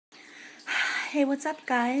Hey, what's up,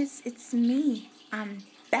 guys? It's me. I'm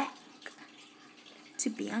back to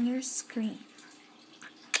be on your screen.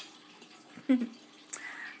 But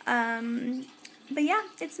yeah,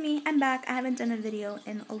 it's me. I'm back. I haven't done a video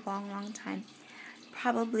in a long time.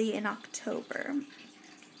 Probably in October.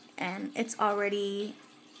 And it's already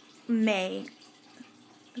May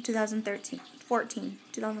of 2014.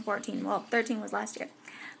 Well, 13 was last year.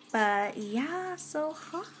 But yeah, so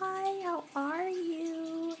hi, how are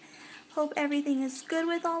you? Hope everything is good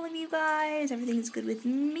with all of you guys. Everything is good with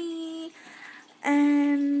me.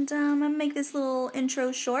 And I'm going to make this little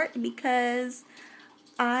intro short because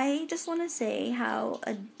I just want to say how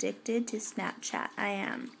addicted to Snapchat I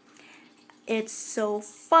am. It's so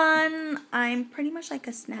fun. I'm pretty much like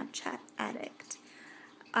a Snapchat addict.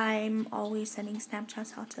 I'm always sending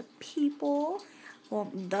Snapchats out to people.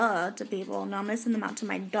 Well, to people. No, I'm going to send them out to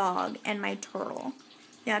my dog and my turtle.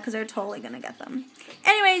 Yeah, because they're totally going to get them.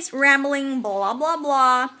 Anyways, rambling, blah, blah,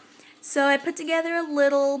 blah. So I put together a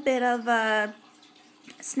little bit of a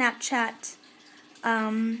Snapchat,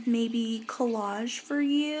 maybe collage for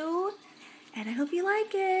you. And I hope you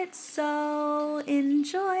like it. So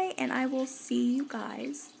enjoy, and I will see you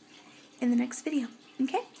guys in the next video.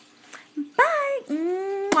 Okay? Bye!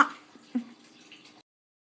 Mwah.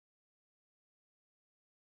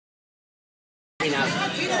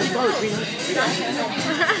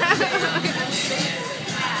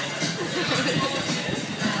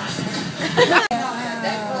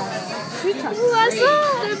 What's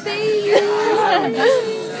up, the baby? Is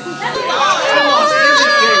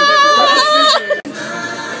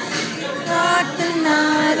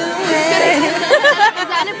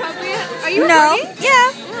that inappropriate? Are you No. recording? Yeah.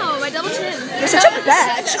 No, my double chin. You're such a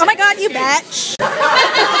bitch. Oh my god, you bitch.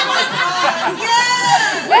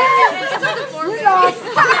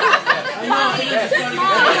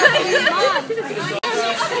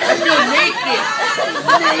 I feel naked.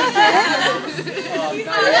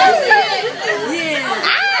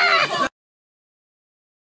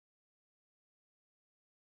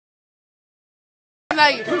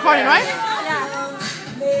 Like, recording, right?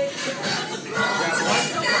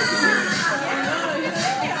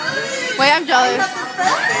 Wait, I'm jealous.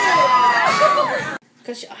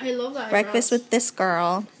 Cause I love that. Breakfast with this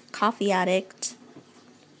girl. Coffee addict.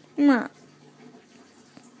 Mwah.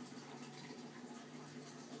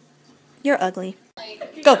 You're ugly.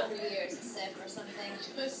 Go.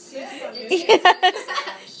 Yes,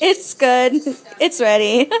 it's good. It's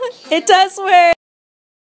ready. It does work.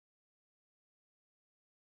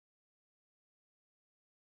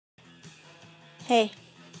 Hey.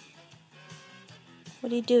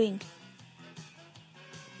 What are you doing?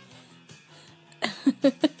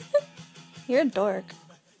 You're a dork.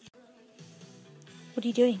 What are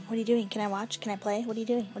you doing? What are you doing? Can I watch? Can I play? What are you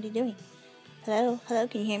doing? What are you doing? Hello? Hello?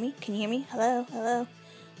 Can you hear me? Can you hear me? Hello? Hello?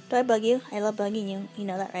 Do I bug you? I love bugging you. You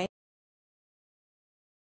know that, right?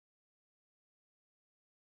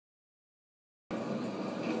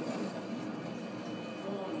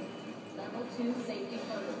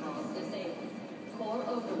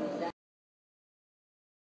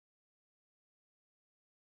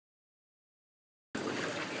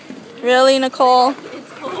 Really, Nicole? It's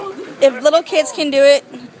cold. If little kids can do it,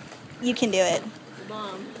 you can do it.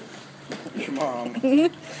 Mom. Your mom.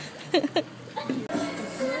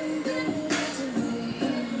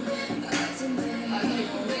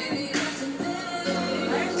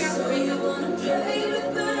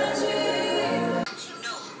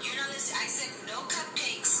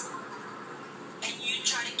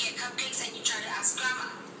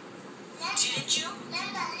 Didn't you?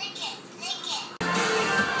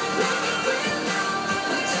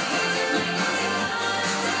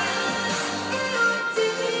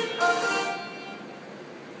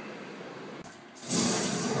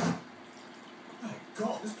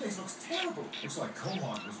 God, this place looks terrible. Looks like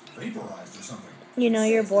Cohon was vaporized or something. You know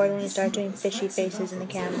you're bored when you start doing fishy faces in the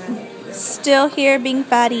camera. Still here being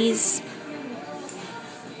fatties.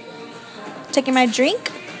 Taking my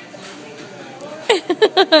drink?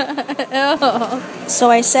 So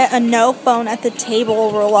I set a no phone at the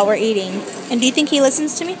table rule while we're eating. And do you think he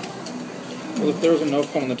listens to me? Well, if there was a no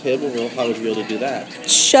phone on the table rule, how would you be able to do that?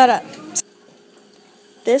 Shut up.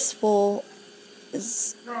 This fool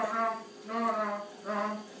is...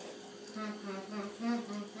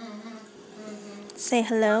 Say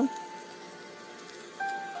hello.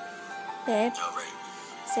 Babe.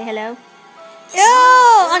 Say hello.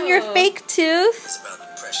 Ew! On your fake tooth.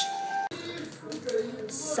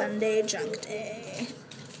 Sunday junk day.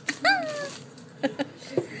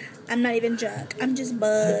 I'm not even drunk. I'm just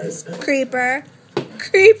buzzed. Creeper.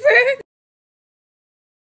 Creeper.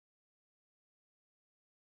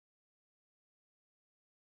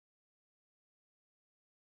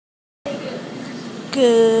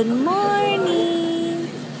 Good morning.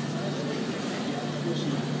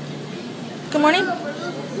 Good morning.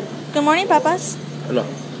 Good morning, papas. Hello.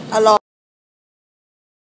 Hello.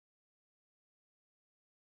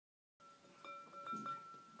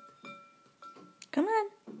 Come on.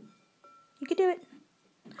 You can do it.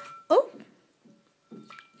 Oh.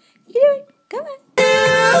 You can do it. Come on.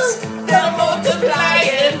 I'm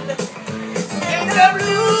multiplying, and I'm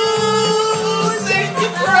losing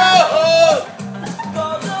control.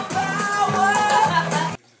 For the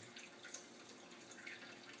power.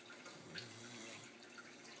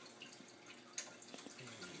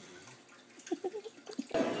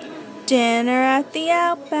 Dinner at the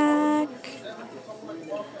Outback.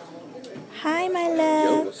 Hi, my Yo,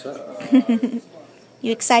 love. what's up?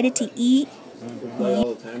 You excited to eat?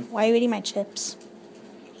 All the time. Why are you eating my chips?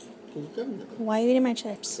 Why are you eating my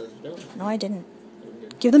chips? No, I didn't.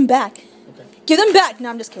 Give them back. Give them back! No,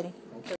 I'm just kidding.